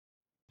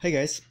Hey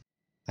guys,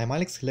 I'm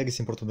Alex,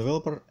 legacy importer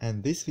developer,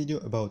 and this video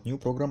about new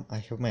program I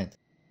have made.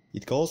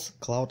 It calls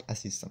Cloud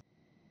Assistant.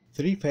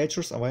 3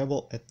 features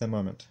available at the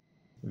moment: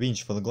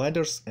 Winch for the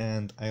gliders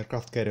and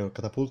aircraft carrier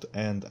Catapult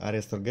and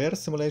Arresting gear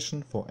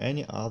simulation for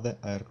any other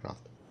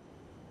aircraft.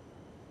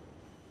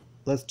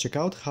 Let's check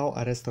out how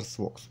Arresters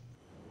works.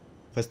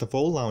 First of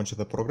all, launch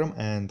the program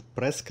and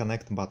press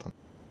Connect button.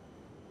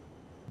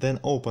 Then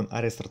open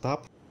Arrester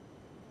tab,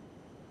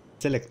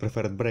 select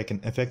preferred braking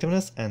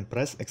effectiveness and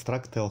press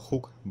Extract tail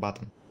hook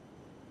button.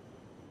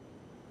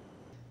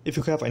 If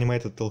you have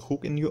animated tail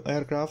hook in your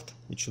aircraft,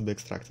 it should be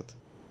extracted.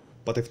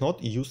 But if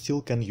not, you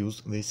still can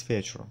use this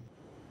feature.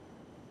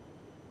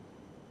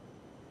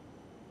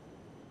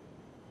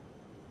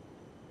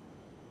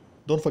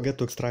 Don't forget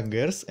to extract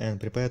gears and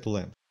prepare to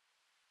land.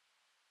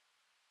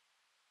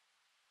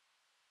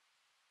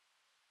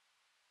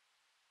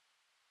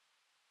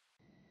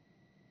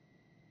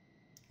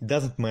 It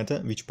doesn't matter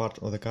which part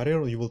of the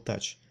carrier you will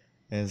touch,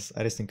 as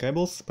arresting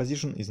cable's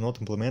position is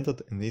not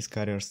implemented in this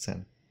carrier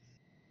scene.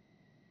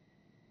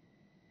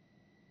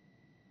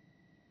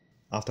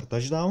 After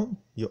touchdown,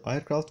 your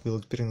aircraft will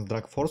experience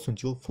drag force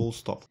until full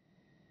stop.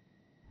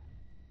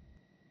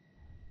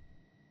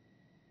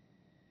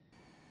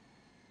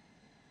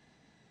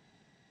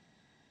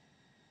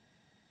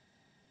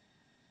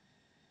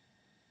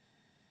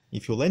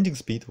 If your landing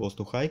speed was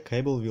too high,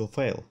 cable will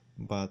fail,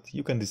 but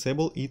you can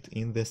disable it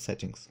in the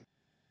settings.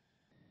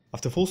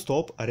 After full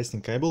stop,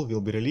 arresting cable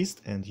will be released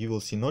and you will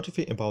see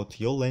notify about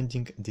your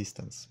landing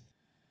distance.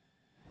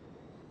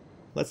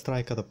 Let's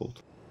try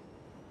Catapult.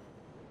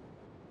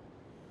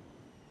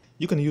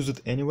 You can use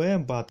it anywhere,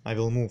 but I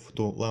will move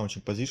to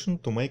launching position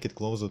to make it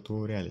closer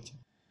to reality.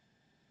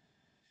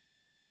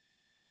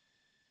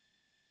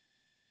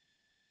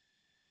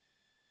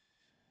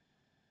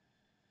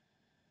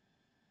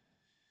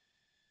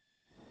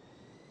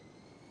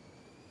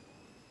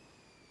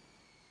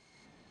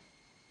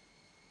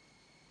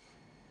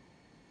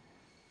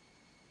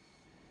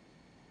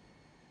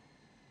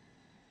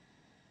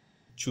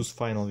 Choose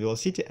final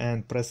velocity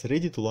and press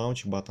ready to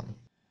launch button.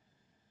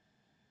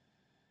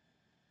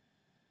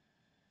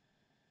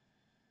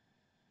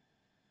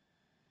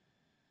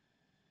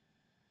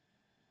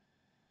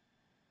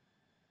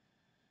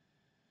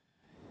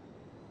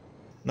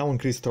 Now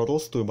increase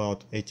throttles to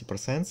about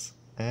 80%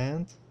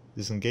 and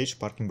disengage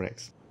parking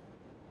brakes.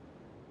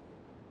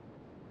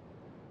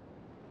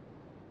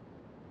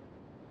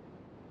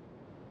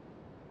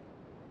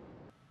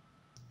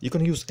 You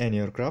can use any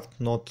aircraft,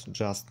 not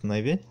just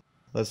Navy.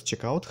 Let's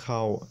check out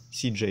how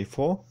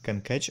CJ4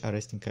 can catch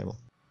arresting cable.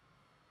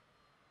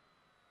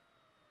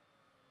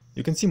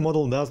 You can see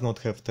model does not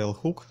have tail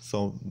hook,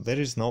 so there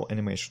is no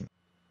animation.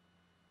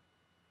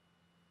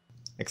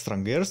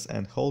 Extract gears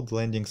and hold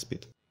landing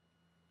speed.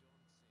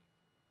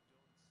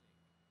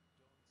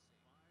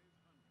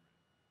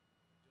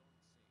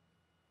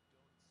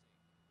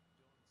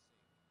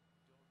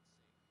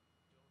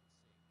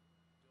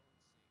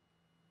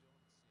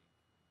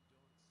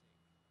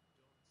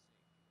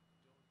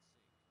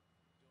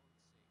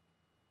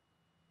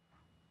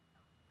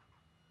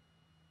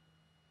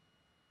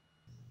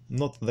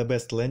 Not the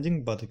best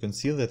landing, but you can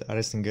see that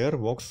arresting gear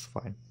works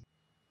fine.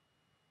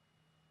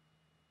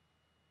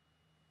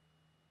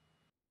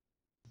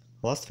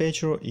 Last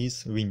feature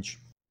is Winch.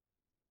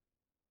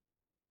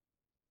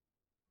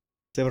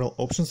 Several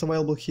options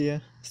available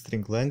here: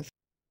 string length,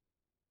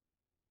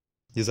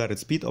 desired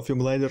speed of your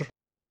glider,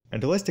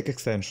 and elastic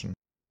extension.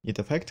 It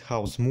affects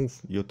how smooth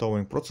your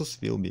towing process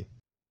will be.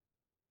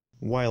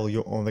 While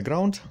you're on the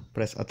ground,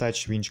 press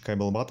Attach Winch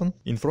Cable button.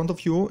 In front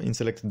of you, in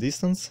selected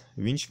distance,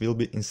 winch will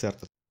be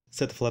inserted.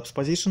 Set flaps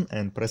position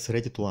and press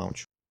Ready to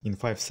launch. In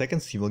 5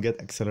 seconds you will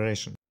get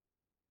acceleration.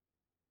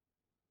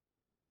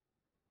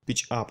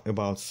 Pitch up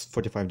about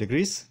 45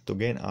 degrees to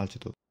gain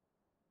altitude.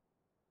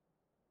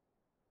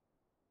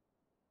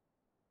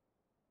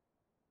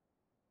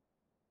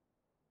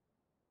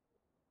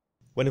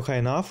 When you're high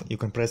enough, you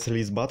can press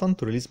Release button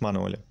to release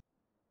manually.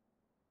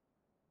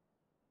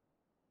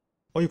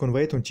 Or you can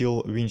wait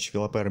until winch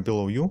will appear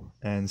below you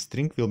and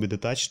string will be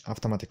detached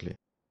automatically.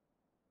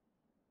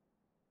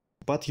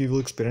 But you will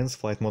experience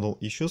flight model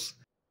issues,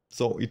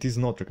 so it is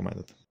not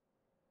recommended.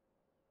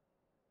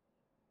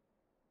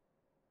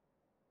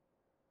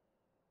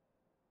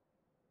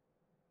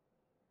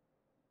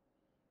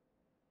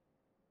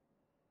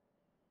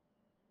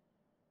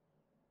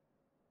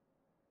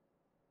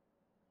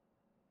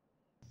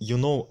 You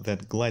know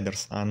that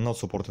gliders are not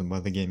supported by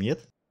the game yet,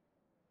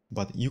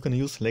 but you can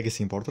use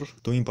Legacy Importer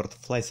to import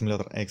Flight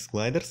Simulator X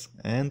gliders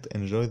and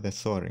enjoy the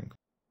soaring.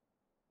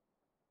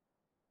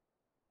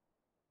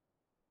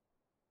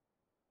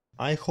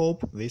 I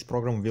hope this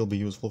program will be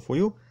useful for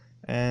you,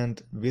 and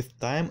with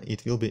time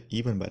it will be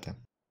even better.